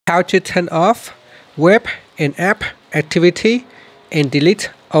how to turn off web and app activity and delete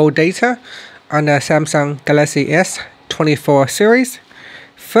all data on the Samsung Galaxy S24 series.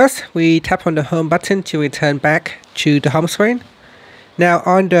 First, we tap on the home button to return back to the home screen. Now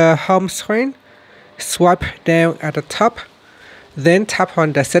on the home screen, swipe down at the top, then tap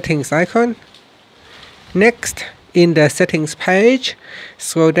on the settings icon. Next, in the settings page,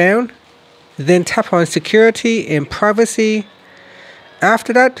 scroll down, then tap on security and privacy.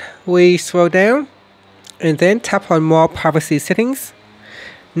 After that, we scroll down and then tap on more privacy settings.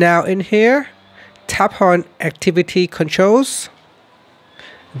 Now in here, tap on activity controls,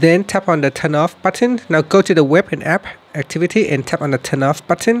 then tap on the turn off button. Now go to the web and app activity and tap on the turn off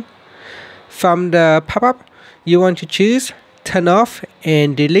button. From the pop-up, you want to choose turn off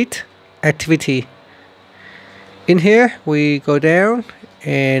and delete activity. In here, we go down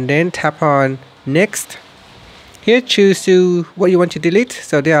and then tap on next. Here, choose what you want to delete.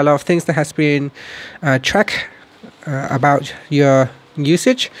 So there are a lot of things that has been tracked about your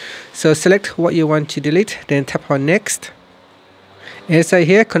usage. So select what you want to delete, then tap on next. And say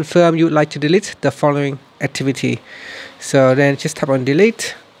here, confirm you would like to delete the following activity. So then just tap on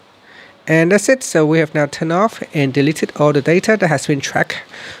delete. And that's it. So we have now turned off and deleted all the data that has been tracked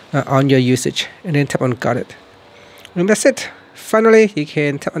on your usage. And then tap on got it. And that's it. Finally, you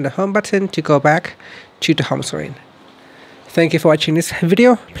can tap on the home button to go back to the home screen. Thank you for watching this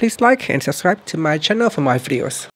video. Please like and subscribe to my channel for more videos.